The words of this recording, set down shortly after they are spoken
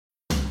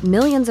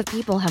Millions of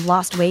people have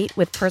lost weight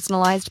with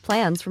personalized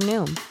plans from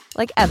Noom.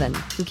 Like Evan,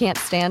 who can't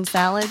stand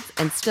salads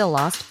and still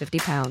lost 50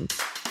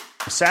 pounds.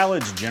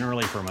 Salads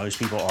generally for most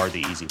people are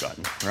the easy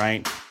button,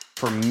 right?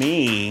 For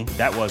me,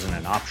 that wasn't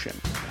an option.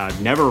 I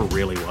never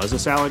really was a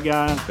salad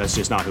guy. That's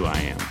just not who I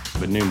am.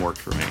 But Noom worked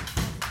for me.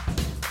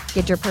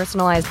 Get your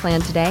personalized plan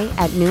today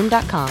at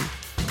Noom.com.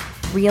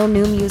 Real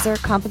Noom user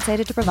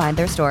compensated to provide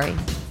their story.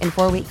 In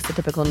 4 weeks, the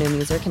typical Noom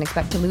user can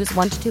expect to lose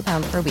 1 to 2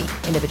 pounds per week.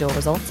 Individual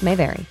results may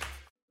vary.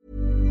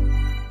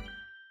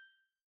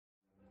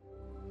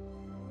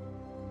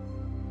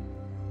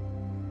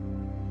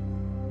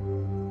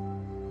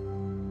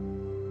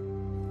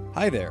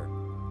 Hi there,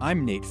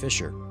 I'm Nate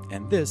Fisher,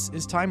 and this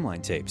is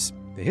Timeline Tapes,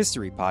 the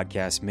history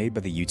podcast made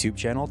by the YouTube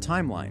channel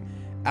Timeline.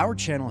 Our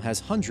channel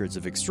has hundreds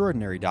of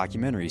extraordinary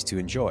documentaries to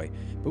enjoy,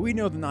 but we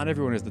know that not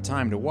everyone has the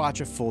time to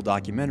watch a full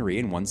documentary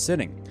in one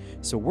sitting.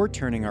 So we're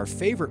turning our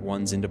favorite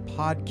ones into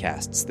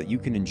podcasts that you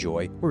can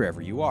enjoy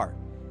wherever you are.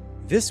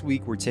 This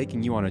week, we're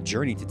taking you on a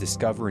journey to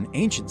discover an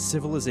ancient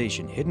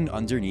civilization hidden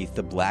underneath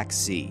the Black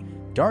Sea.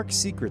 Dark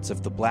Secrets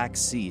of the Black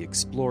Sea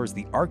explores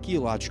the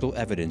archaeological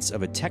evidence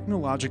of a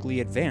technologically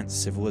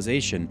advanced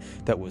civilization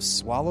that was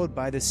swallowed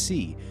by the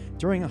sea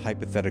during a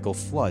hypothetical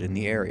flood in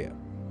the area.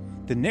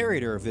 The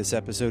narrator of this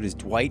episode is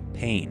Dwight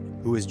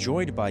Payne, who is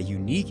joined by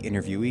unique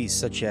interviewees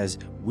such as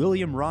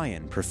William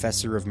Ryan,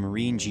 professor of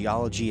marine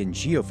geology and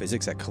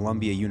geophysics at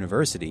Columbia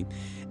University,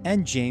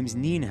 and James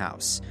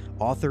Nienhuis,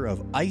 author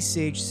of Ice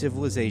Age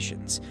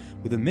Civilizations,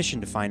 with a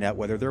mission to find out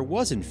whether there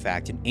was in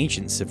fact an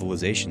ancient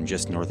civilization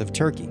just north of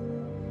Turkey.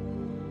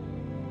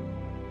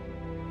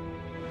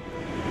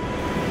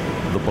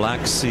 The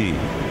Black Sea.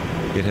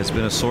 It has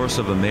been a source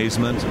of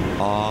amazement,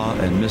 awe,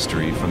 and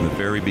mystery from the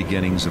very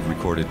beginnings of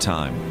recorded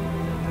time.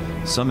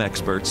 Some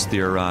experts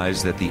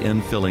theorize that the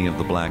infilling of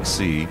the Black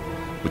Sea,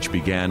 which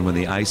began when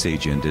the Ice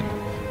Age ended,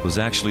 was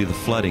actually the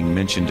flooding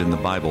mentioned in the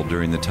Bible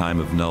during the time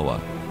of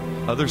Noah.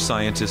 Other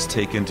scientists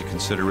take into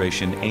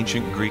consideration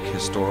ancient Greek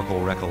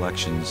historical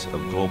recollections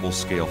of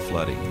global-scale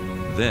flooding.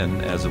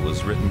 Then, as it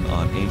was written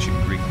on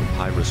ancient Greek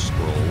papyrus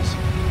scrolls,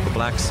 the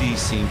Black Sea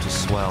seemed to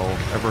swell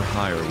ever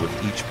higher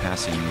with each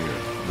passing year.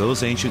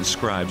 Those ancient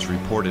scribes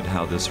reported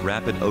how this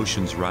rapid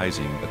ocean's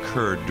rising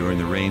occurred during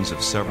the reigns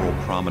of several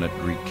prominent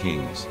Greek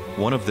kings.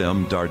 One of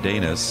them,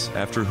 Dardanus,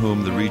 after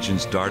whom the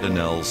region's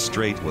Dardanelles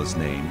Strait was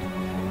named,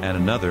 and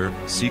another,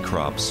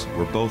 Cecrops,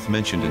 were both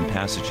mentioned in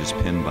passages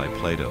penned by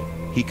Plato.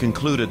 He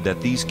concluded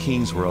that these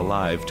kings were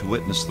alive to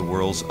witness the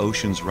world's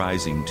oceans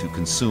rising to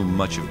consume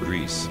much of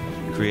Greece,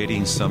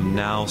 creating some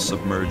now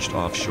submerged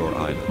offshore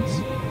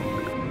islands.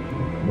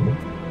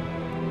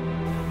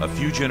 A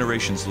few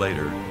generations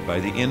later, by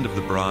the end of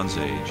the Bronze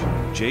Age,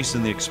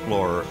 Jason the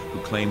Explorer, who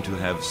claimed to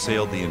have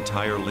sailed the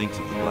entire length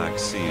of the Black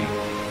Sea,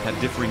 had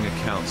differing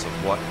accounts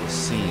of what was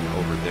seen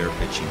over their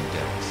pitching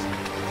decks.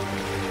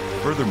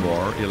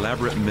 Furthermore,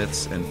 elaborate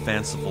myths and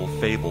fanciful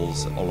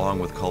fables, along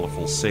with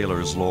colorful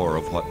sailors' lore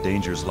of what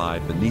dangers lie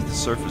beneath the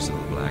surface of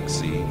the Black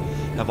Sea,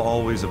 have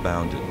always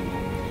abounded.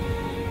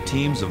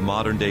 Teams of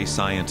modern-day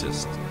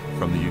scientists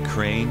from the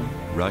Ukraine,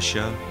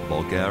 Russia,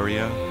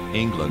 Bulgaria,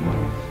 England,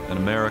 and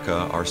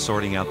America are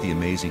sorting out the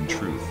amazing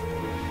truth.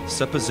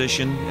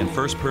 Supposition and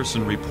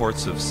first-person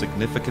reports of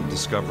significant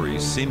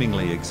discoveries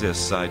seemingly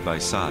exist side by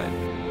side.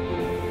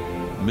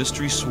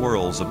 Mystery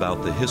swirls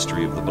about the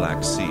history of the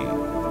Black Sea,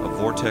 a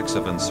vortex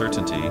of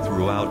uncertainty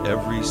throughout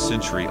every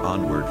century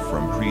onward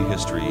from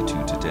prehistory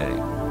to today.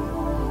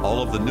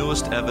 All of the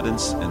newest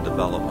evidence and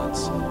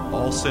developments,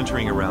 all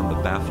centering around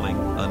the baffling,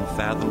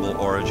 unfathomable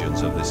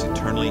origins of this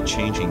eternally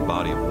changing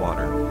body of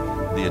water,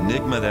 the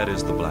enigma that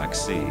is the Black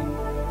Sea,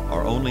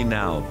 are only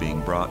now being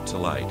brought to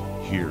light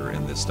here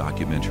in this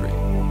documentary.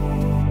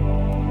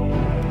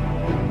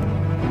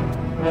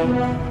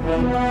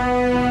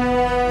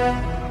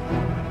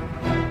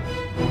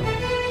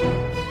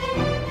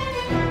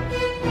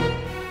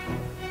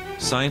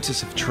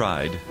 Scientists have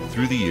tried,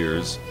 through the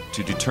years,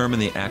 to determine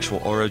the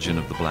actual origin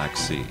of the Black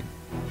Sea.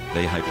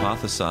 They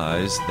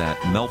hypothesize that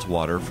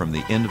meltwater from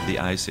the end of the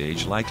Ice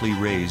Age likely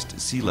raised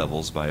sea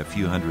levels by a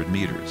few hundred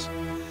meters.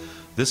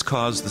 This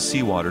caused the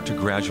seawater to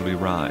gradually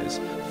rise,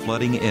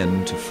 flooding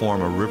in to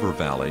form a river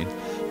valley,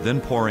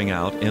 then pouring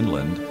out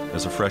inland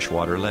as a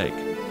freshwater lake.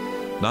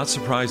 Not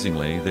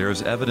surprisingly, there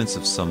is evidence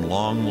of some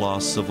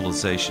long-lost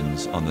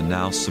civilizations on the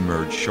now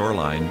submerged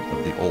shoreline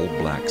of the old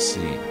Black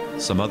Sea.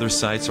 Some other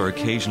sites are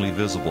occasionally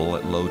visible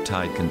at low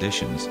tide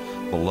conditions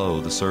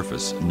below the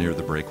surface near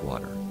the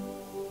breakwater.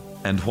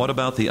 And what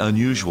about the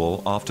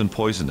unusual, often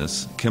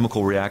poisonous,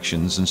 chemical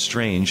reactions and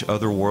strange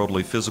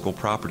otherworldly physical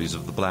properties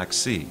of the Black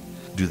Sea?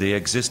 Do they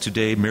exist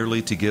today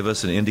merely to give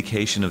us an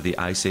indication of the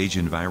Ice Age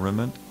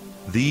environment?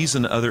 These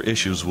and other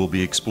issues will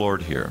be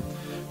explored here,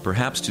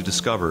 perhaps to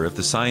discover if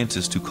the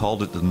scientists who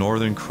called it the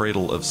northern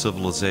cradle of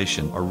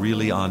civilization are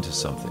really onto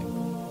something.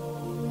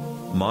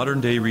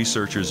 Modern-day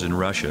researchers in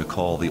Russia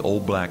call the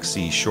old Black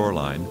Sea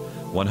shoreline,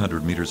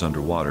 100 meters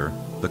underwater,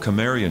 the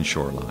Cimmerian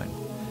shoreline.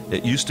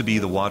 It used to be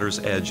the water's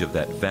edge of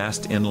that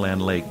vast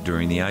inland lake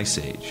during the Ice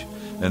Age.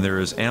 and there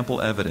is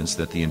ample evidence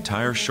that the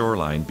entire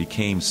shoreline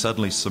became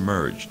suddenly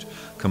submerged,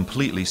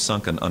 completely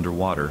sunken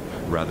underwater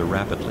rather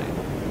rapidly,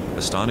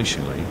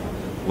 astonishingly,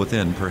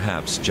 within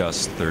perhaps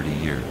just 30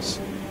 years.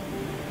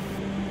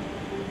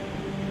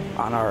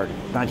 On our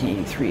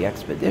 1983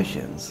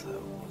 expeditions,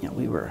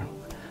 we were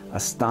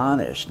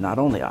astonished, not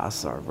only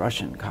us, our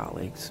Russian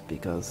colleagues,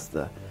 because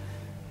the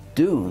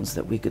dunes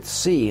that we could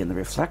see in the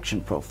reflection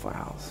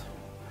profiles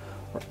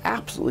were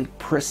absolutely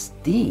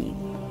pristine.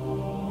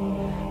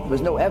 There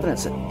was no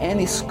evidence of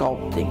any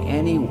sculpting,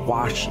 any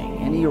washing,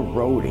 any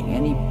eroding,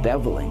 any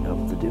beveling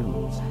of the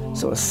dunes.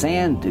 So a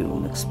sand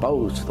dune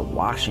exposed to the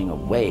washing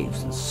of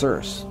waves and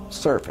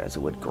surf as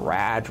it would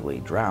gradually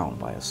drown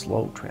by a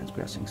slow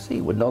transgressing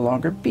sea would no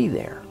longer be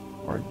there,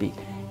 or it'd be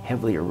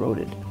heavily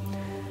eroded.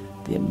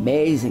 The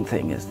amazing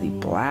thing is the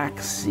Black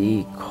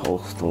Sea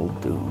coastal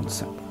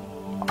dunes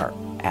are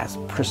as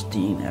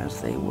pristine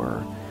as they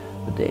were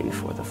the day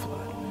before the flood.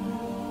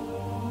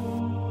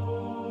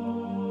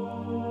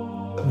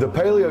 The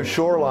paleo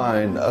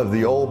shoreline of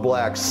the old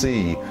Black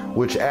Sea,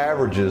 which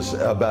averages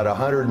about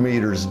 100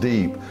 meters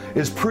deep,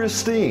 is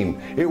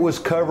pristine. It was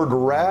covered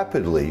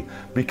rapidly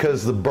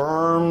because the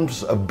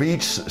berms of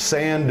beach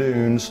sand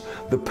dunes,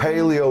 the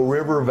paleo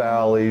river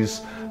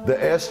valleys, the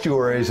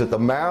estuaries at the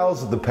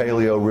mouths of the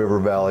paleo river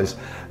valleys,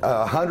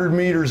 100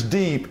 meters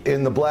deep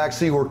in the Black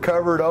Sea, were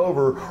covered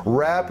over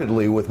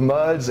rapidly with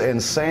muds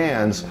and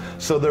sands,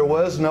 so there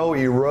was no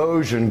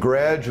erosion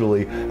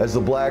gradually as the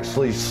Black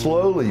Sea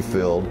slowly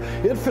filled.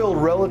 It filled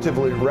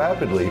relatively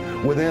rapidly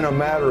within a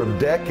matter of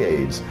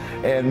decades,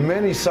 and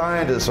many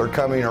scientists are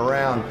coming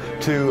around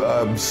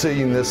to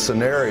seeing this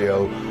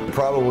scenario.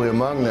 Probably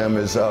among them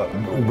is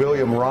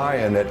William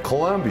Ryan at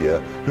Columbia,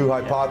 who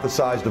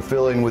hypothesized a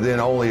filling within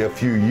only a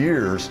few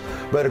years,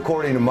 but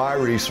according to my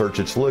research,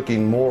 it's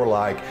looking more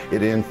like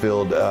it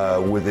infilled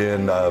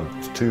within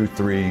 2,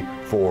 3,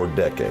 4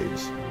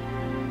 decades.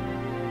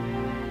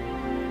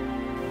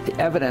 The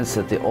evidence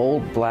that the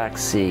old Black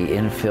Sea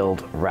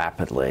infilled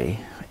rapidly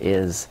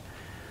is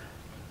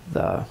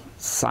the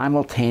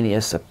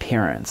simultaneous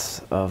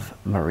appearance of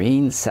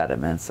marine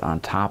sediments on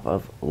top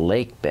of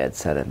lake bed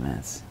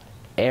sediments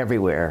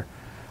everywhere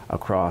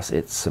across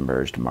its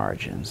submerged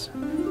margins.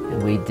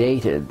 And we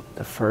dated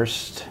the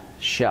first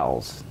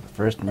shells, the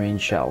first marine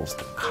shells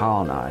to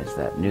colonize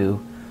that new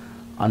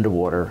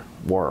underwater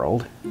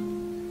world.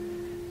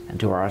 And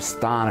to our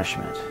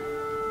astonishment,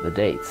 the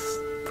dates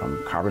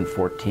from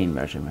carbon-14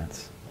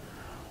 measurements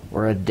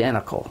were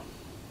identical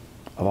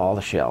of all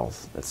the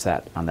shells that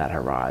sat on that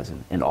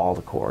horizon in all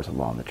the cores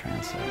along the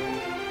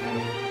transect.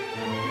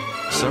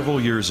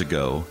 Several years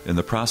ago, in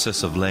the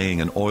process of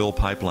laying an oil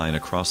pipeline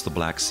across the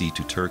Black Sea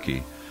to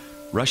Turkey,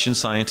 Russian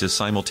scientists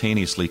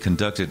simultaneously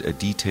conducted a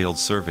detailed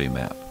survey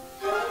map.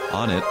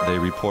 On it, they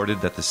reported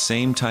that the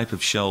same type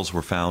of shells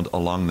were found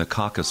along the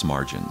Caucasus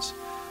margins.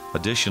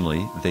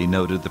 Additionally, they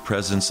noted the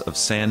presence of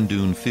sand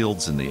dune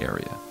fields in the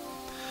area.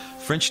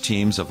 French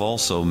teams have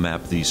also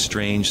mapped these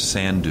strange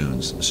sand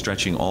dunes,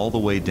 stretching all the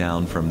way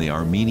down from the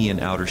Armenian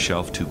outer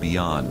shelf to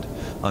beyond,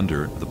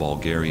 under the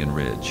Bulgarian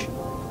Ridge.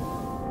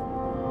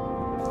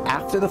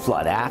 After the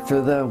flood,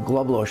 after the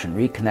global ocean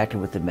reconnected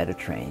with the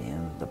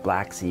Mediterranean, the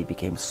Black Sea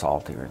became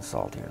saltier and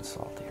saltier and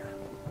saltier.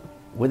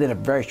 Within a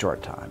very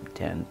short time,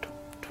 10,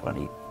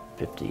 20,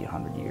 50,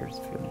 100 years,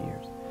 50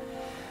 years.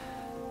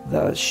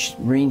 The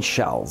marine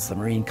shells, the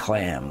marine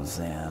clams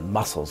and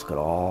mussels could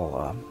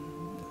all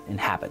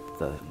inhabit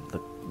the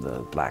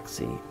Black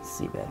Sea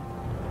seabed.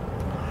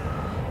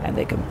 And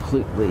they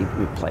completely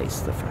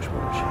replaced the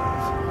freshwater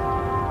shells.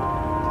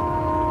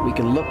 We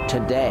can look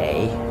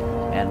today,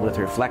 and with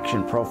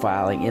reflection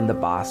profiling in the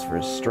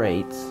Bosphorus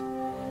Straits,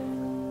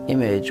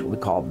 image we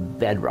call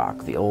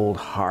bedrock, the old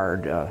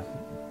hard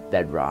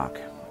bedrock,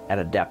 at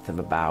a depth of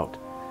about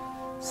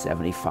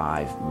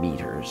 75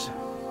 meters.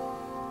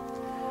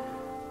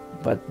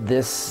 But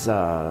this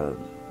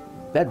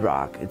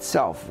bedrock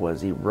itself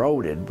was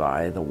eroded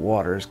by the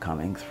waters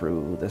coming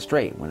through the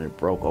strait when it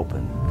broke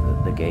open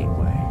the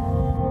gateway.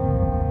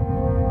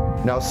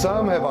 Now,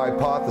 some have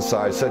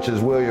hypothesized, such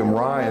as William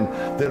Ryan,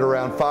 that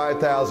around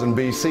 5000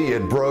 BC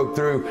it broke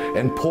through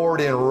and poured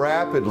in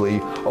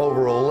rapidly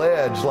over a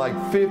ledge like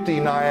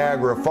 50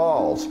 Niagara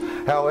Falls.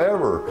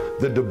 However,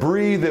 the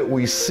debris that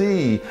we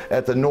see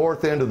at the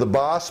north end of the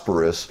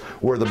Bosporus,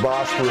 where the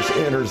Bosporus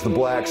enters the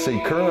Black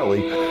Sea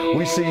currently,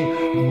 we see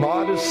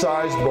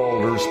modest-sized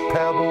boulders,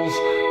 pebbles,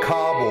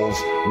 cobbles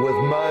with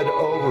mud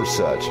over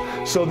such.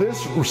 So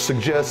this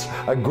suggests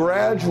a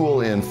gradual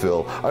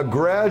infill, a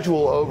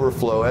gradual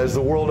overflow as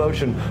the world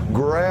ocean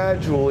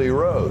gradually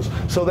rose.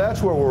 So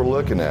that's what we're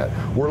looking at.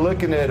 We're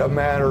looking at a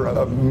matter of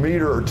a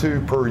meter or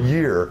two per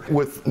year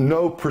with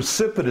no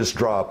precipitous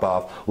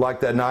drop-off like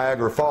that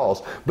Niagara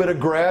Falls, but a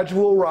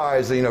gradual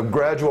rising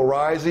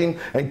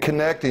and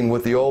connecting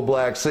with the old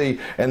Black Sea,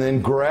 and then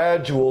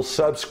gradual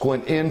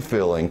subsequent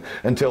infilling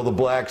until the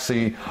Black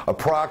Sea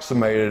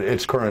approximated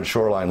its current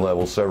shoreline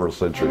level several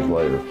centuries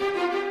later.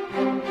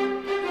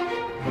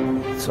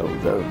 So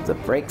the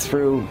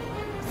breakthrough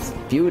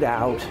spewed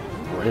out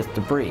this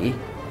debris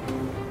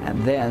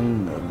And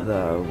then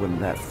when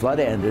that flood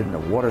ended and the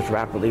waters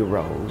rapidly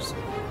rose,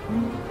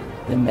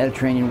 the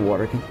Mediterranean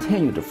water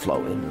continued to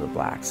flow into the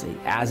Black Sea,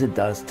 as it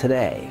does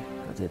today.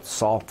 Because it's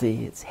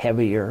salty, it's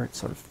heavier, it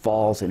sort of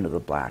falls into the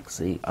Black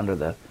Sea under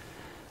the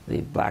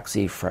Black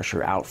Sea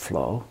pressure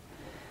outflow.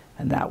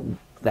 And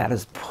that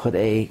has put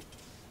a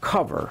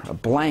cover, a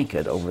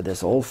blanket over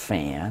this old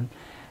fan,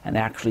 and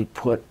actually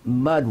put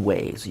mud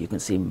waves. You can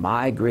see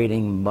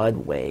migrating mud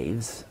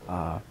waves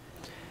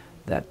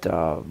that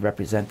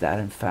represent that.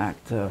 In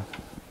fact,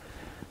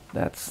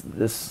 that's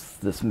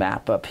this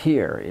map up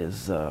here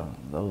is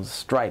those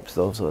stripes.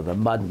 Those are the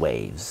mud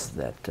waves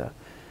that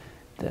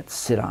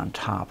sit on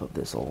top of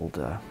this old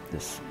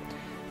this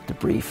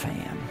debris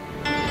fan.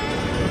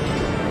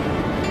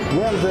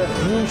 When the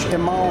huge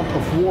amount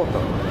of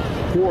water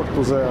poured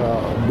to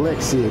the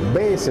Black Sea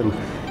basin,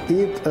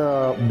 it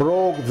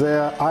broke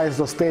the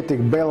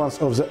isostatic balance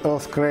of the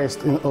Earth's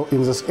crust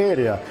in this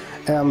area,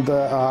 and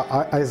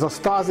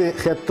isostasy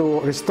had to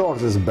restore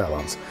this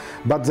balance.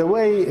 But the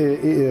way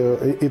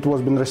it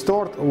was been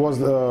restored was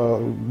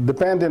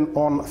depending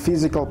on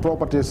physical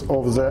properties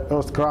of the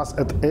Earth's crust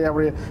at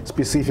every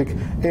specific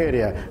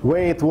area.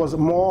 Where it was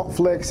more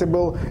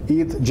flexible,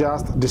 it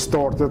just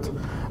distorted.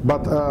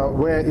 But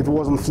where it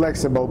wasn't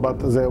flexible, but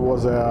there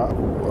was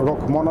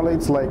rock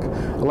monoliths like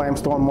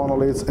limestone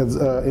monoliths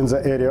in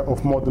the area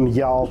of modern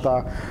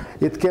Yalta,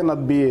 it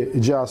cannot be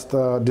just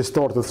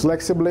distorted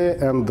flexibly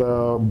and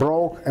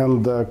broke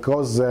and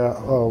cause the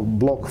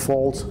block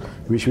faults,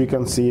 which we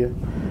can see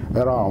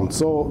around.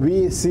 So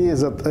we see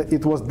that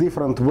it was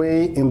different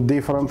way in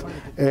different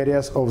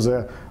areas of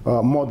the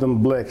modern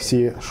Black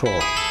Sea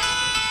shore.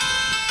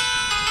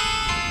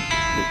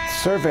 The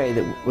survey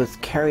that was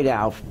carried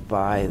out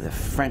by the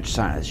French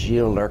scientist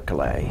Gilles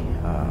Lercalet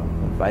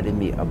invited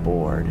me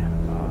aboard.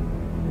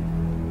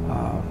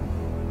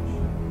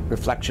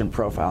 Reflection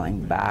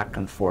profiling back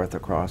and forth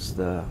across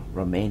the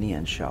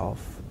Romanian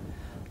shelf,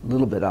 a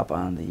little bit up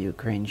on the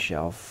Ukraine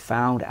shelf,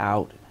 found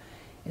out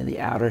in the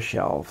outer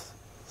shelf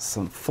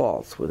some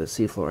faults where the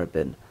seafloor had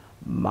been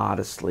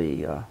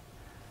modestly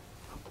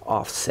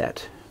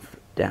offset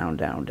down,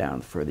 the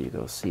further you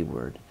go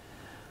seaward.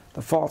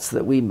 The faults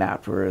that we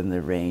mapped were in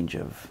the range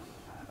of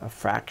a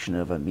fraction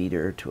of a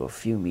meter to a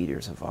few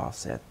meters of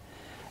offset,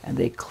 and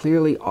they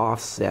clearly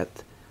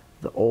offset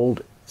the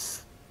old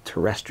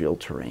terrestrial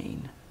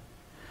terrain,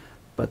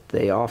 but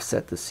they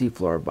offset the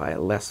seafloor by a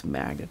less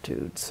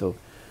magnitude. So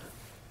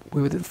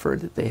we would infer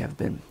that they have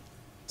been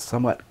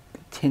somewhat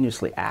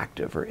continuously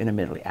active or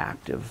intermittently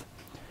active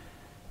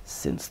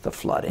since the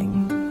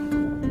flooding.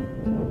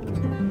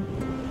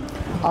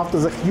 After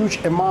the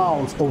huge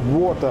amounts of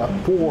water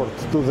poured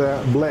to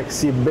the Black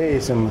Sea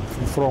basin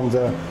from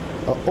the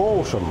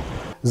ocean,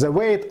 the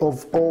weight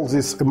of all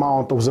this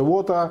amount of the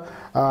water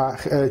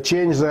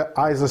changed the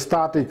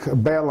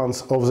isostatic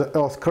balance of the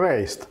Earth's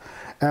crust.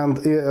 And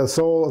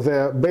so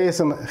the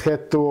basin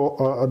had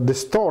to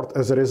distort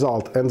as a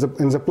result. And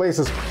in the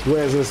places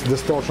where this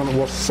distortion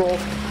was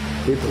soft,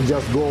 it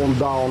just going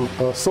down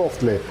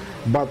softly.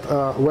 But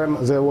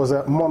when there was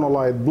a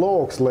monolith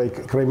blocks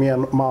like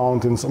Crimean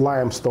Mountains,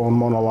 limestone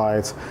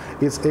monoliths,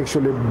 it's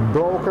actually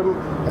broken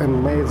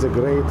and made the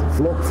great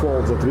flock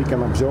faults that we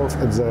can observe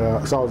at the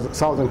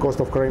southern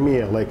coast of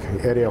Crimea, like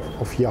area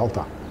of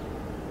Yalta.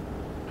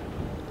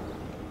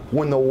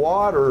 When the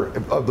water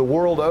of the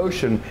world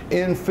ocean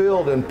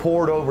infilled and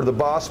poured over the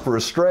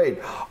Bosporus Strait,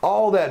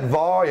 all that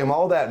volume,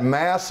 all that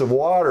mass of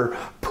water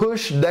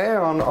pushed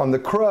down on the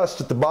crust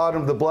at the bottom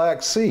of the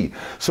Black Sea.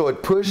 So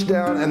it pushed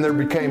down and there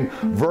became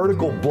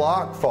vertical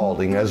block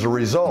faulting as a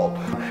result.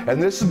 And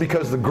this is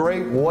because the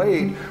great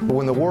weight,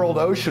 when the world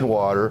ocean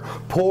water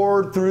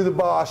poured through the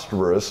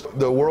Bosporus,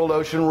 the world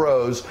ocean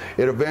rose,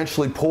 it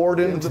eventually poured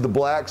into the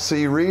Black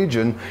Sea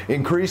region,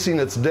 increasing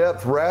its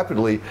depth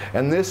rapidly,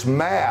 and this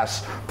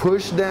mass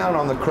pushed down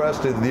on the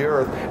crust of the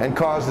earth and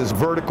caused this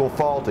vertical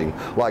faulting,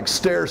 like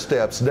stair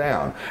steps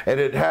down. And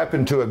it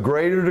happened to a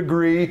greater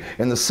degree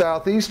in the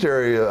southeast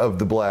area of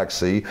the Black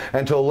Sea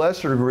and to a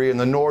lesser degree in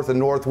the north and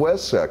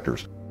northwest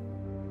sectors.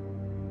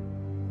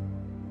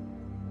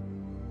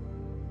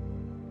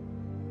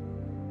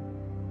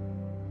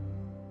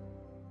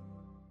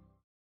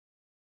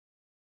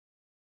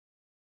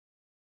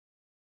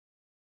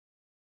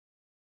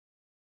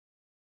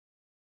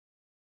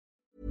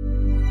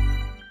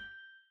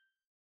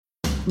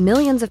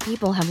 Millions of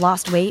people have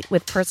lost weight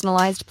with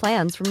personalized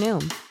plans from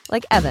Noom.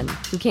 Like Evan,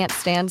 who can't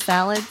stand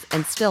salads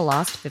and still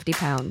lost 50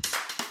 pounds.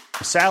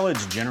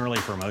 Salads generally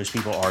for most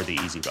people are the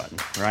easy button,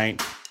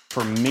 right?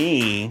 For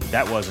me,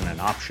 that wasn't an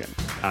option.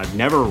 I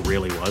never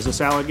really was a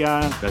salad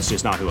guy. That's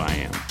just not who I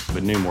am.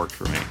 But Noom worked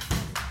for me.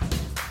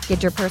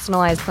 Get your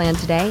personalized plan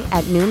today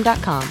at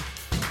Noom.com.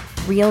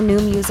 Real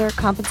Noom user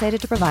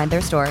compensated to provide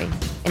their story.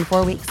 In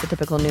 4 weeks, the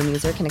typical Noom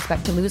user can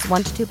expect to lose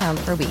 1 to 2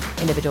 pounds per week.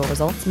 Individual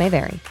results may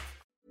vary.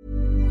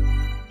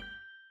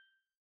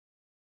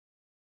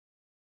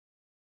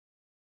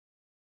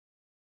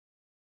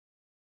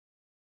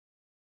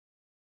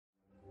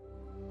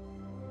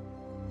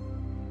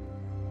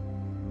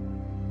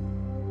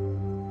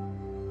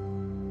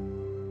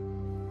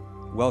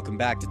 Welcome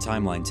back to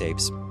Timeline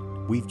Tapes.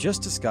 We've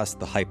just discussed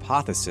the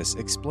hypothesis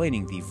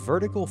explaining the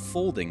vertical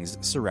foldings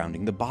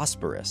surrounding the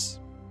Bosporus.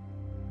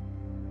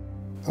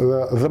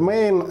 The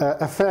main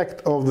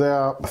effect of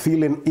the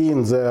filling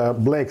in the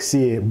Black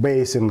Sea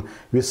basin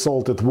with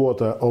salted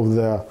water of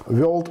the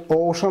world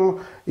ocean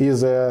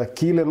is a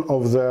killing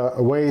of the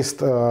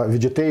waste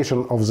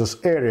vegetation of this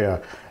area,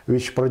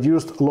 which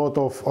produced a lot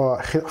of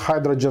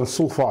hydrogen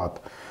sulfide.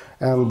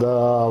 And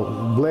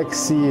Black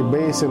Sea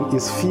basin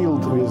is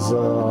filled with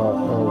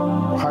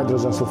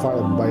hydrogen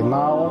sulfide by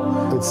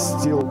now. It's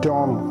still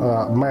turn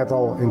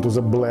metal into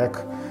the black,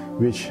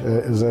 which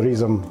is the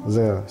reason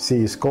the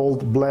sea is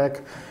called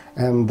black.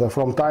 And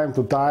from time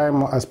to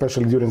time,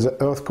 especially during the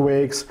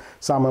earthquakes,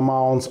 some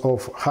amounts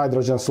of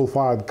hydrogen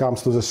sulfide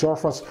comes to the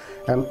surface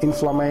and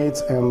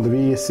inflammates, and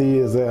we see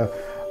the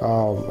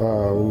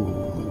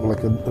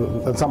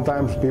and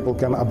sometimes people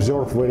can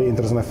observe very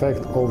interesting effect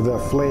of the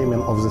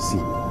flaming of the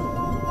sea.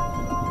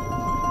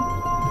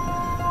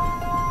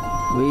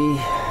 We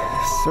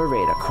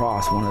surveyed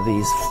across one of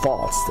these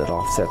faults that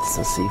offsets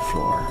the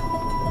seafloor,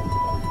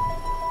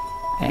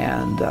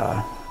 and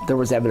there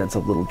was evidence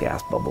of little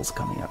gas bubbles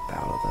coming up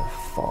out of the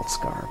fault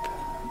scarp.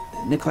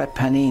 Nikolai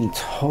Panin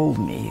told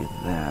me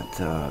that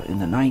in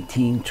the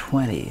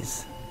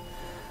 1920s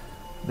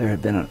there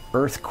had been an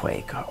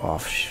earthquake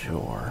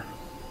offshore,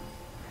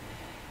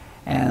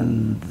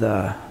 and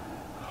the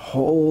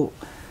whole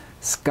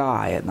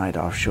sky at night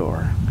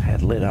offshore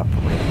had lit up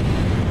red,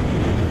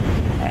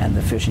 and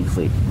the fishing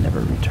fleet never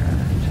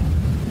returned.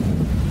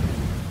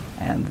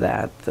 And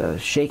that the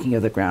shaking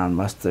of the ground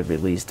must have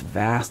released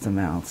vast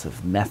amounts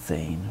of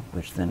methane,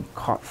 which then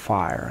caught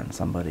fire in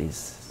somebody's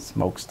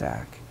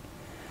smokestack,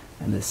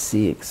 and the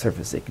sea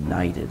surface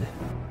ignited.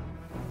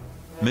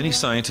 Many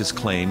scientists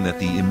claim that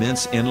the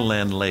immense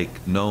inland lake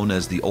known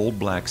as the Old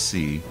Black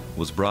Sea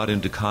was brought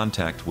into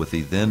contact with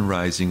the then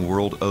rising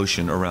world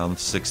ocean around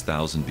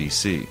 6000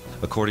 BC,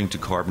 according to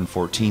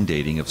carbon-14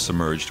 dating of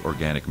submerged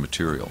organic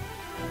material.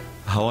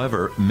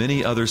 However,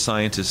 many other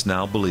scientists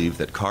now believe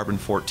that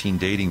carbon-14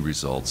 dating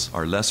results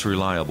are less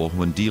reliable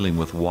when dealing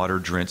with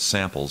water-drenched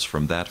samples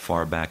from that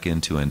far back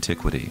into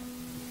antiquity.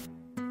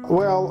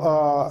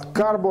 Well,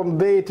 carbon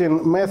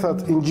dating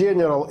method in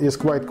general is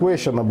quite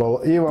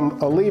questionable. Even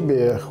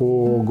Libby,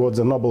 who got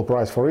the Nobel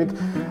Prize for it,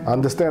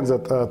 understands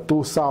that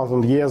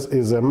 2000 years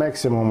is a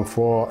maximum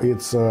for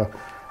its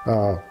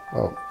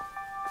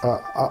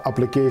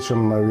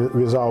application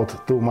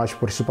without too much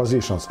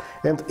presuppositions,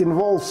 and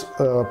involves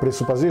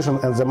presupposition,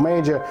 and the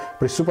major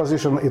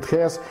presupposition it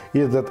has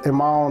is that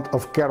amount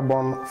of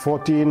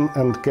carbon-14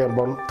 and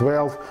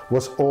carbon-12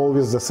 was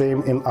always the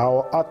same in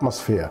our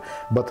atmosphere,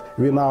 but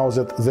we know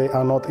that they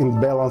are not in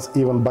balance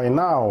even by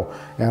now,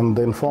 and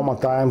in former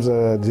times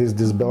this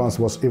disbalance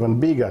was even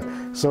bigger.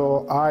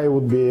 So I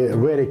would be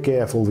very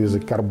careful with the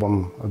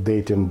carbon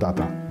dating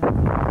data.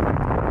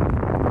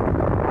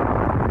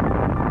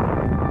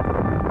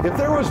 If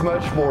there was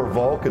much more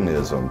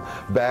volcanism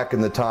back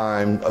in the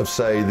time of,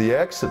 say, the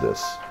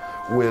Exodus,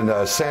 when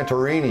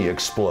Santorini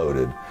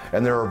exploded,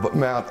 and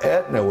Mount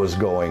Etna was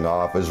going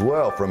off as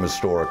well from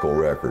historical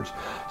records.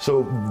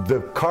 So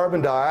the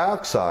carbon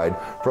dioxide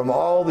from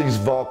all these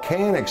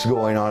volcanics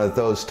going on at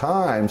those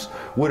times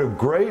would have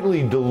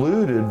greatly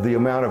diluted the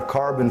amount of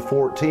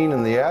carbon-14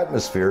 in the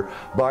atmosphere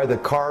by the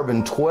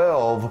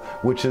carbon-12,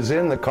 which is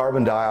in the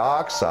carbon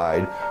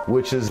dioxide,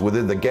 which is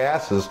within the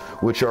gases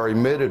which are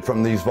emitted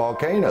from these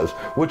volcanoes,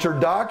 which are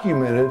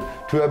documented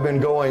to have been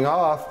going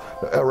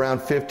off around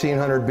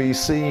 1500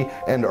 BC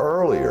and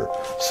earlier.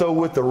 So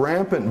with the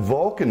rampant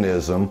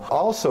volcanism,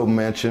 also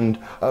mentioned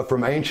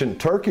from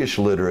ancient Turkish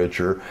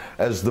literature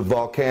as the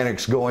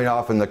volcanics going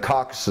off in the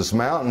Caucasus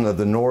Mountain of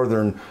the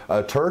northern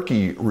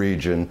Turkey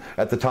region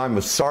at the time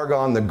of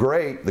Sargon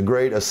the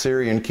great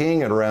Assyrian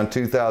king at around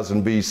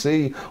 2000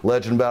 BC.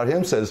 Legend about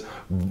him says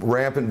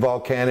rampant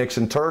volcanics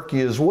in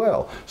Turkey as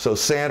well. So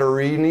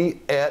Santorini,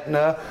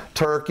 Etna,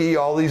 Turkey,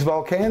 all these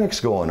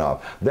volcanics going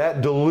off.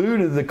 That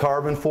diluted the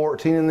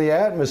carbon-14 in the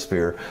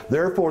atmosphere.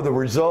 Therefore, the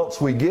results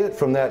we get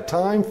from that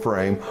time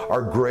frame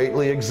are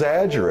greatly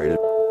exaggerated.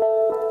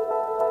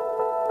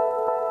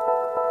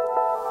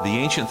 The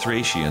ancient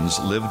Thracians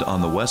lived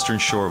on the western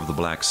shore of the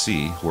Black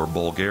Sea, where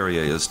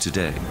Bulgaria is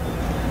today.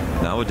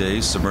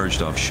 Nowadays,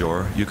 submerged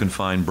offshore, you can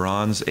find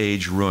Bronze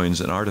Age ruins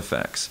and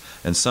artifacts,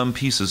 and some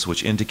pieces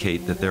which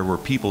indicate that there were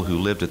people who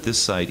lived at this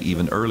site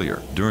even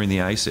earlier, during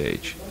the Ice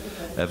Age.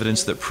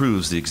 Evidence that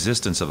proves the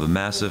existence of a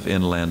massive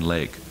inland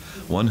lake,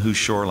 one whose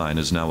shoreline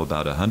is now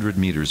about 100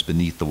 meters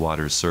beneath the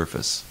water's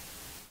surface.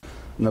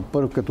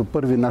 Като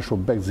първи наш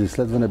обект за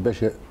изследване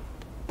беше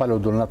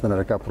палеодолината на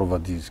река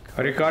Провадийска.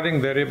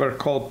 Regarding the river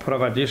called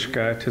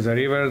Pravadishka, it is a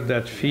river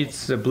that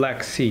feeds the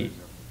Black Sea,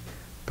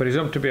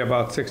 presumed to be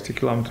about 60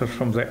 kilometers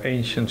from the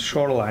ancient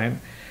shoreline,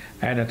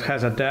 and it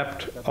has a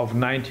depth of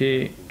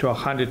 90 to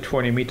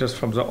 120 meters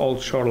from the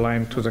old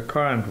shoreline to the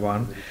current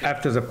one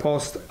after the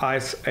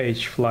post-Ice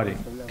Age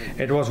flooding.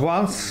 It was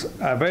once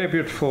a very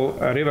beautiful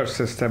river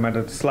system, and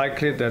it's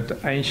likely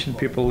that ancient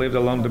people lived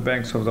along the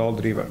banks of the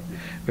old river.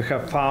 We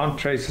have found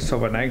traces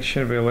of an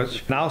ancient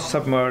village now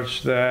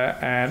submerged there,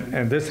 and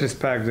in this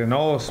respect the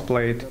Noah's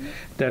plate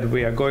that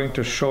we are going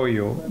to show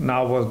you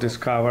now was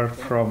discovered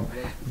from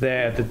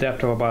there at the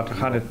depth of about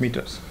 100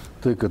 meters.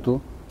 Тъй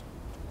като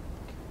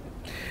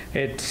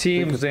It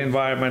seems the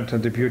environment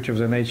and the beauty of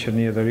the nature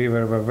near the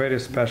river were very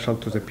special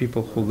to the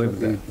people who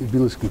lived there.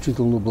 бил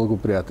изключително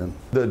благоприятен.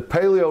 The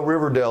Paleo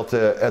River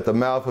Delta at the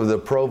mouth of the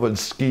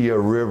Provodskaya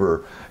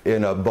River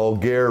in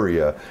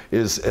Bulgaria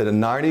is at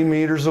 90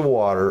 meters of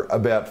water,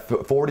 about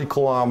 40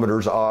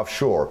 kilometers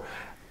offshore,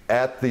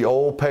 at the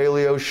old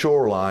paleo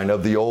shoreline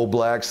of the old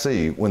Black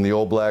Sea, when the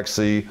old Black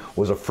Sea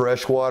was a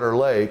freshwater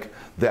lake,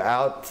 the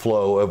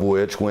outflow of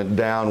which went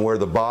down where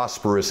the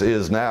Bosporus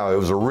is now. It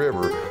was a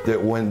river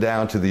that went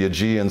down to the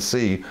Aegean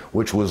Sea,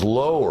 which was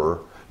lower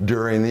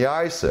during the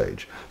Ice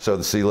Age. So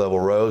the sea level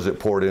rose,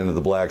 it poured into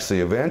the Black Sea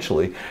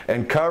eventually,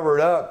 and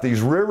covered up these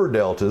river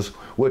deltas,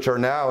 which are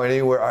now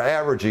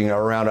averaging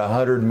around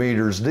 100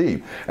 meters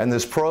deep. And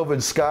this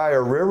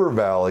Provodskaya River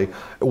Valley,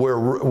 where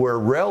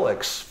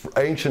relics,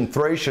 ancient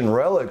Thracian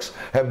relics,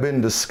 have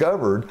been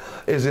discovered,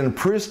 is in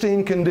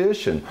pristine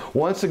condition,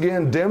 once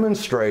again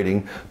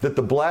demonstrating that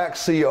the Black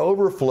Sea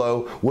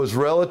overflow was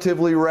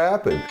relatively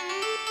rapid.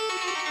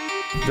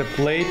 The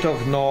plate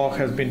of Noah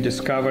has been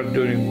discovered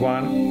during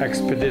one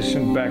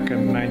expedition back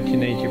in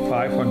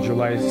 1985 on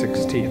July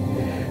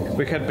 16.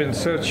 We had been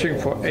searching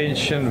for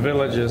ancient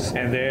villages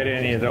in the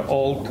area near the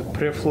old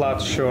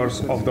pre-flood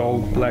shores of the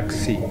old Black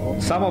Sea.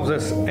 Some of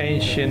these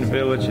ancient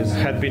villages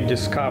had been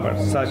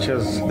discovered, such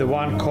as the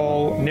one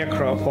called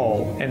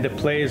Necropole, and the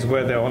place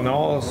where the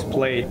Noah's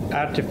plate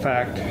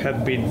artifact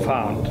had been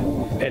found.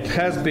 It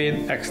has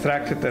been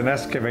extracted and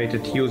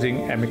excavated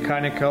using a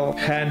mechanical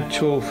hand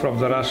tool from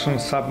the Russian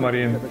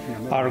submarine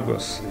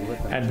Argus.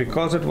 And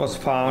because it was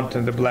found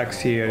in the Black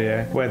Sea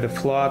area, where the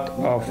flood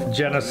of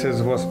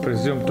Genesis was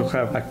presumed to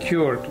have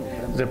occurred,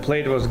 the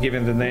plate was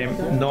given the name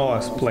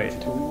Noah's plate.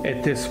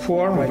 It is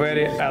formed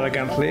very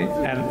elegantly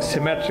and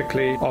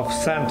symmetrically of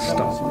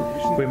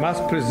sandstone. We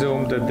must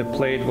presume that the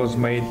plate was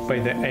made by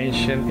the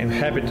ancient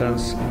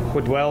inhabitants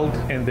who dwelled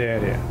in the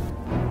area.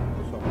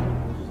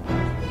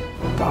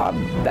 Bob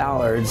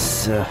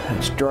Ballard's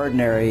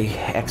extraordinary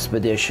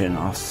expedition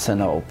off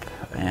Sinope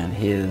and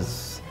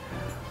his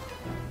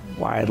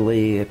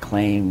widely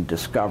acclaimed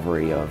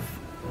discovery of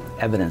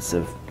evidence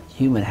of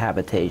human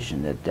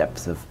habitation at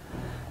depths of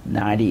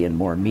 90 and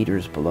more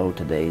meters below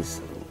today's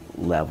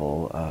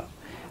level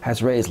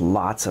has raised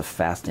lots of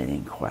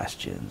fascinating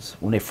questions.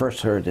 When we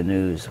first heard the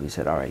news, we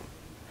said, all right,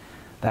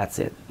 that's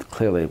it.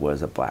 Clearly it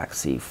was a Black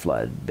Sea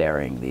flood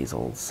burying these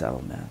old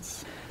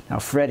settlements. Now,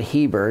 Fred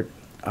Hebert,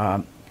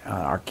 an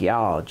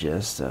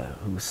archaeologist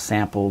who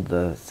sampled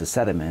the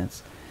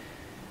sediments,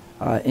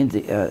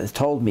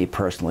 told me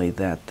personally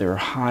that there are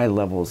high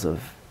levels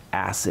of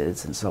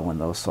acids and so in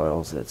those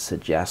soils that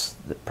suggest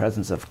the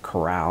presence of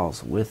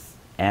corrals with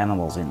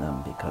animals in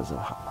them because of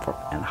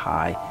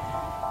high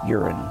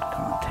urine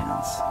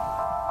contents.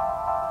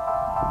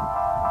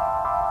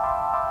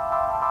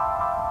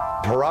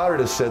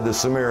 Herodotus said the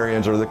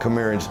Cimmerians, or the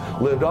Cimmerians,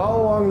 lived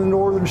all along the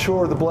northern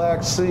shore of the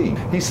Black Sea.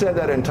 He said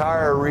that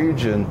entire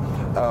region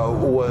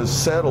was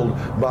settled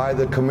by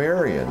the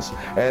Cimmerians.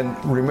 And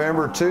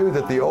remember, too,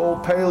 that the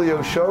old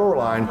Paleo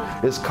shoreline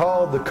is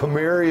called the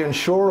Cimmerian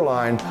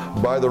shoreline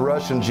by the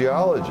Russian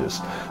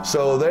geologists.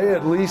 So they,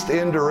 at least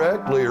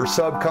indirectly or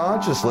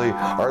subconsciously,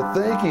 are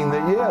thinking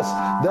that, yes,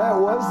 that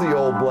was the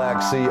old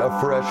Black Sea, a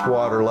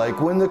freshwater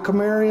lake, when the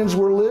Cimmerians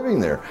were living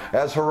there,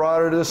 as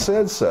Herodotus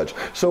said such.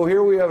 So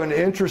here we have an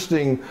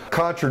interesting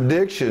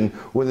contradiction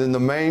within the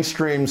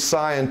mainstream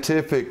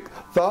scientific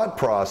thought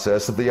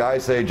process that the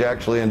Ice Age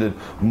actually ended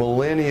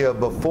millennia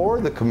before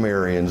the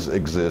Cimmerians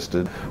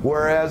existed,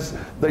 whereas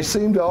they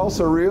seem to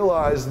also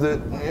realize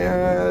that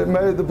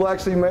the Black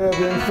Sea may have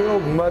been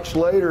filled much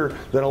later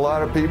than a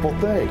lot of people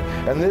think.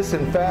 And this,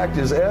 in fact,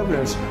 is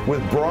evidence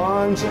with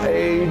Bronze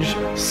Age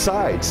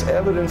sites,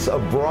 evidence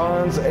of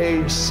Bronze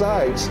Age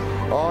sites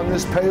on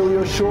this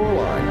Paleo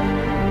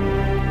shoreline.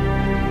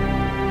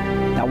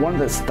 Now, one of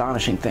the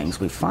astonishing things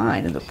we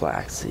find in the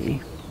Black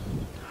Sea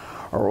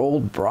are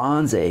old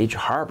Bronze Age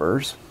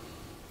harbors.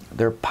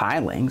 They're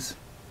pilings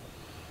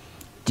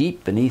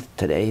deep beneath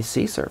today's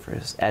sea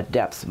surface at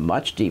depths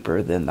much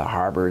deeper than the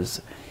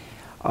harbors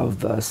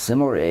of a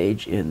similar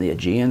age in the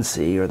Aegean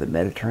Sea or the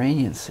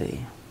Mediterranean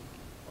Sea.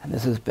 And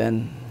this has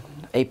been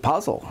a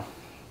puzzle.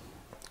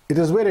 It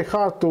is very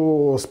hard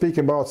to speak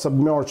about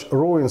submerged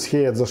ruins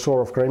here at the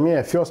shore of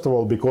Crimea, first of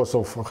all because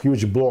of a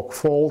huge block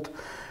fault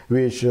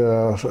which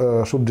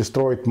should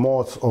destroy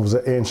most of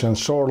the ancient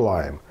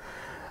shoreline.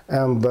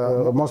 And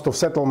most of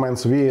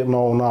settlements we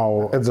know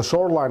now at the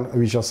shoreline,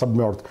 which are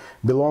submerged,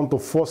 belong to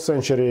 4th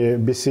century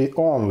BC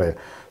only.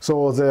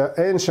 So the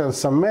ancient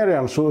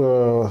Sumerian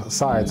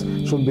sites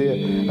should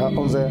be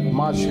on the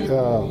much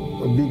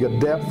bigger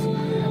depth.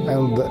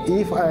 And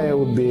if I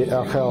would be an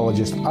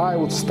archaeologist, I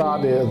would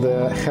study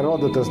the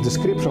Herodotus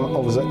description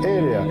of the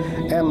area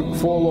and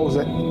follow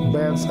the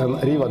beds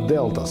and river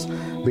deltas,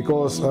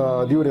 because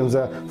during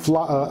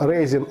the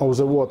raising of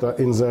the water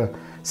in the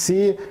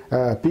sea,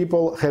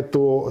 people had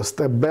to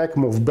step back,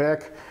 move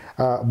back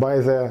by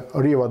the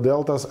river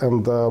deltas,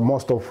 and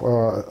most of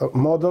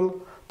modern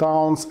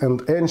towns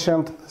and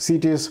ancient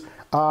cities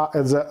are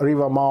at the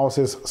river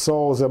mouths,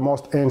 so the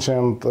most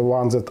ancient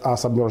ones that are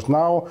submerged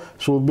now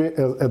should be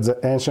at the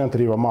ancient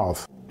river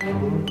mouth.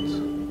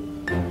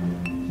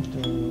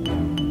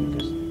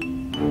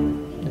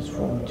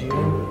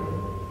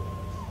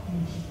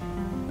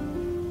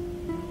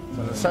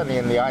 Certainly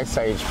in the Ice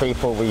Age,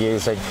 people were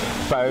using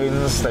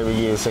bones, they were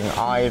using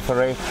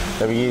ivory,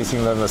 they were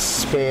using them as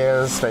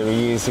spears, they were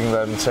using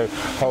them to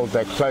hold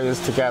their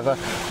clothes together.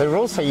 They were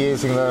also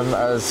using them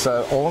as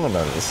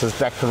ornaments, as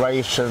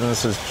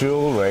decorations, as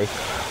jewellery,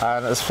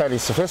 and as fairly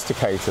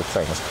sophisticated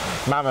things.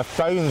 Mammoth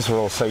bones were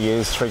also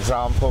used, for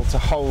example, to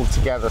hold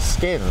together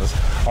skins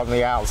on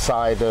the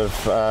outside of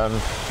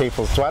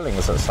people's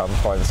dwellings at some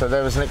point. So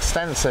there was an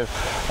extensive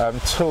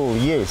tool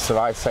use of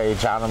Ice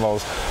Age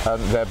animals,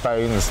 their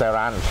bones, their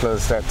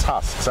antlers, their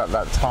tusks at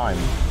that time.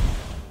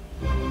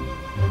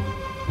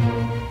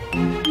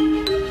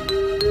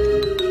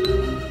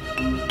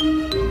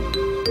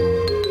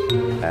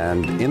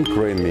 And in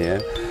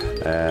Crimea,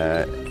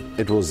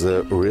 it was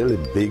a really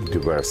big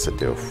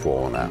diversity of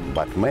fauna,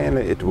 but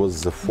mainly it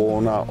was the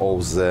fauna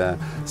of the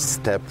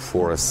steppe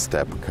forest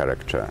steppe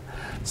character.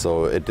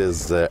 So it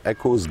is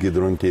Equus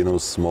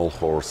gidrontinus, small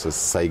horses,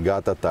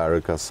 Saigata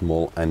taurica,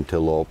 small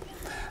antelope,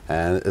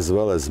 and as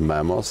well as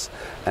mammoths,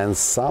 and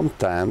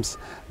sometimes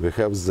we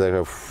have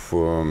the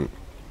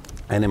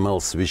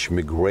animals which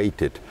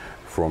migrated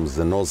from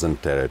the northern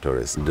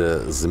territories.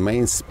 The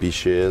main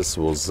species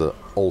was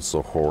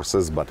also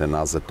horses, but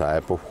another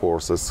type of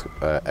horses,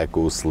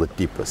 Equus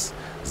latipus.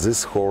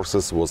 This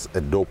horses was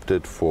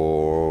adopted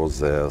for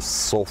the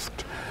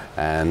soft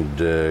and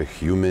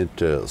humid,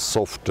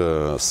 soft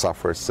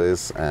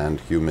surfaces and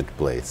humid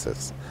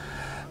places.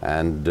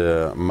 And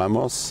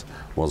mammoths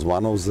was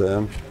one of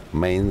the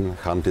main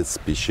hunted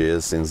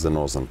species in the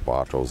northern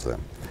part of the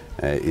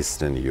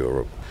Eastern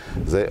Europe.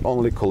 They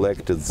only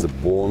collected the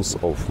bones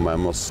of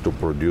mammoths to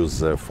produce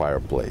their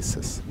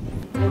fireplaces.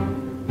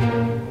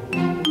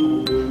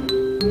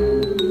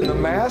 The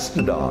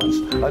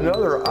mastodons,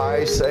 another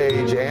Ice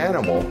Age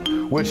animal,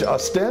 which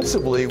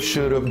ostensibly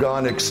should have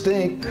gone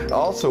extinct,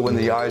 also in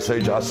the Ice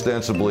Age,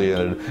 ostensibly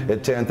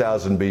at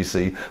 10,000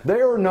 BC,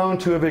 they are known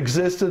to have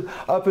existed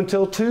up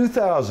until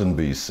 2000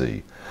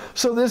 BC.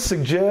 So this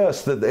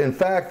suggests that, in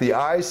fact, the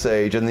Ice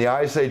Age and the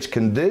Ice Age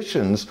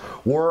conditions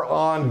were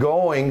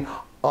ongoing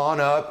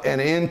on up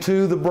and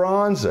into the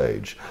Bronze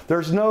Age.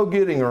 There's no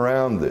getting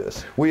around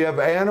this. We have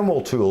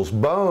animal tools,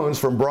 bones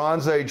from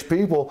Bronze Age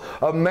people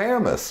of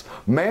mammoths.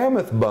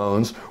 Mammoth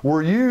bones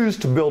were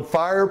used to build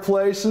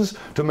fireplaces,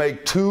 to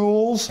make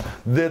tools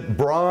that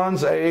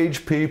Bronze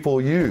Age people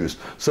used.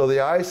 So the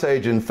Ice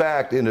Age, in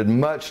fact, ended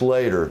much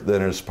later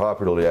than is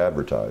popularly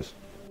advertised.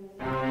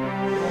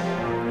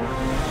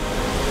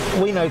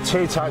 We know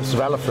two types of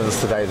elephants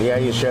today, the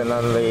Asian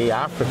and the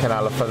African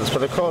elephants,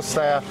 but of course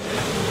they're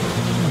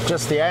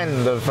just the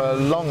end of a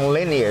long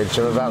lineage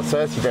of about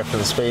 30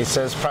 different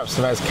species, perhaps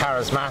the most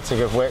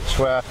charismatic of which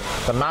were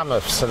the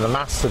mammoths and the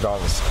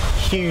mastodons,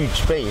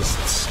 huge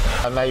beasts,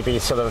 and maybe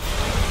sort of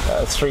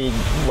certainly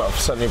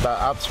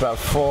up to about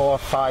 4 or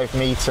 5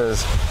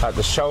 meters at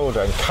the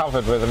shoulder and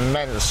covered with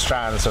immense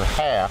strands of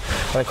hair.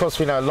 And of course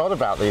we know a lot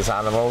about these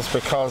animals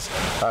because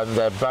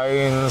their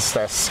bones,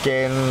 their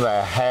skin,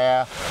 their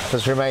hair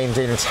has remained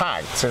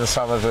intact in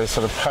some of the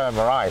sort of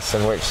perma-ice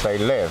in which they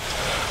lived.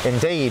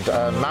 Indeed,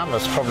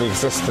 mammoths probably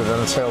existed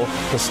until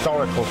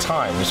historical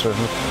times, with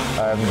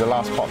the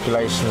last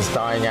populations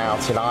dying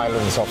out in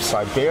islands off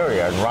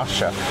Siberia and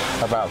Russia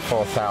about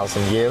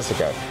 4,000 years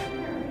ago.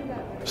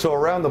 So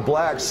around the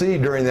Black Sea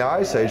during the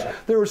Ice Age,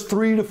 there was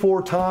 3 to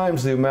 4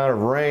 times the amount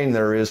of rain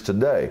there is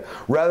today.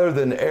 Rather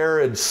than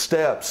arid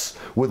steppes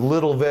with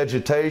little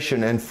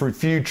vegetation and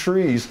few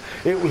trees,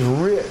 it was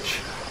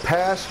rich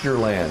pasture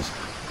lands,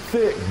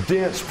 thick,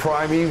 dense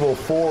primeval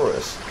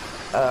forests.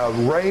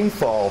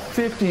 Rainfall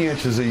 50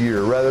 inches a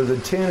year rather than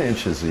 10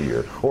 inches a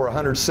year, or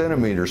 100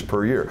 centimeters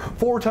per year.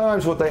 4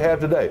 times what they have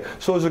today.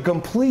 So it's a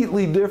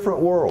completely different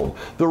world.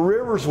 The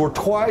rivers were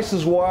twice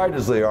as wide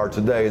as they are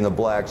today in the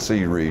Black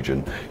Sea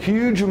region.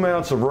 Huge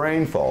amounts of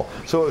rainfall.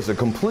 So it's a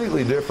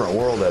completely different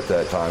world at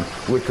that time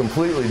with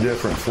completely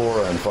different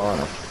flora and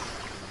fauna.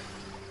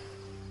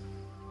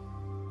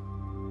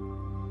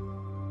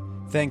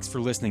 Thanks for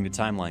listening to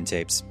Timeline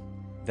Tapes.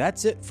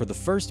 That's it for the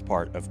first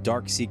part of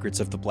Dark Secrets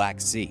of the Black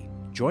Sea.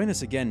 Join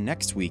us again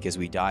next week as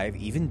we dive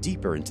even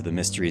deeper into the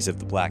mysteries of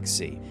the Black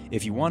Sea.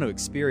 If you want to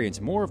experience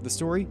more of the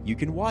story, you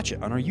can watch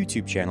it on our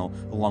YouTube channel,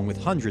 along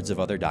with hundreds of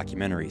other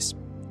documentaries.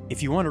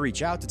 If you want to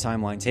reach out to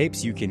Timeline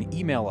Tapes, you can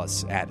email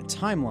us at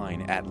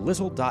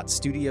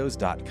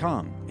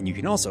timeline@little.studios.com, and you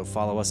can also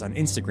follow us on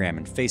Instagram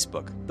and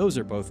Facebook. Those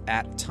are both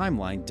at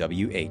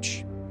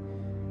TimelineWH.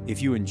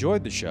 If you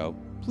enjoyed the show,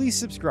 please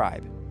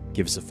subscribe,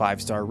 give us a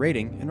 5-star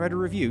rating, and write a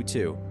review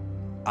too.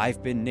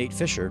 I've been Nate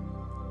Fisher.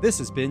 This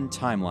has been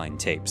Timeline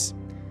Tapes.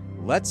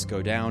 Let's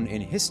go down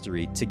in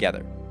history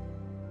together.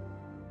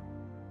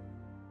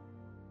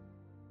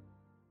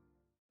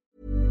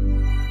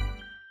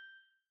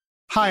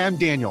 Hi, I'm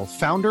Daniel,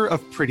 founder of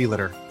Pretty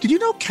Litter. Did you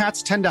know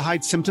cats tend to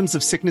hide symptoms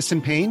of sickness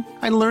and pain?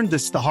 I learned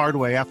this the hard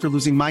way after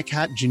losing my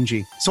cat,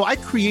 Gingy. So I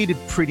created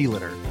Pretty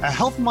Litter, a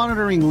health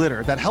monitoring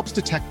litter that helps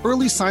detect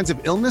early signs of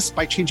illness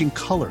by changing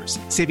colors,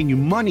 saving you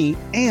money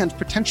and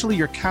potentially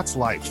your cat's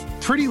life.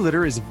 Pretty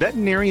Litter is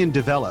veterinarian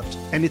developed,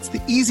 and it's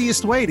the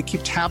easiest way to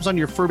keep tabs on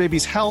your fur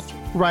baby's health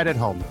right at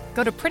home.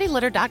 Go to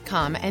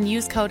prettylitter.com and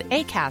use code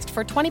ACAST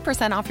for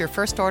 20% off your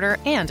first order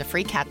and a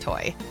free cat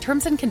toy.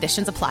 Terms and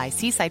conditions apply.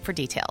 See site for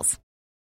details.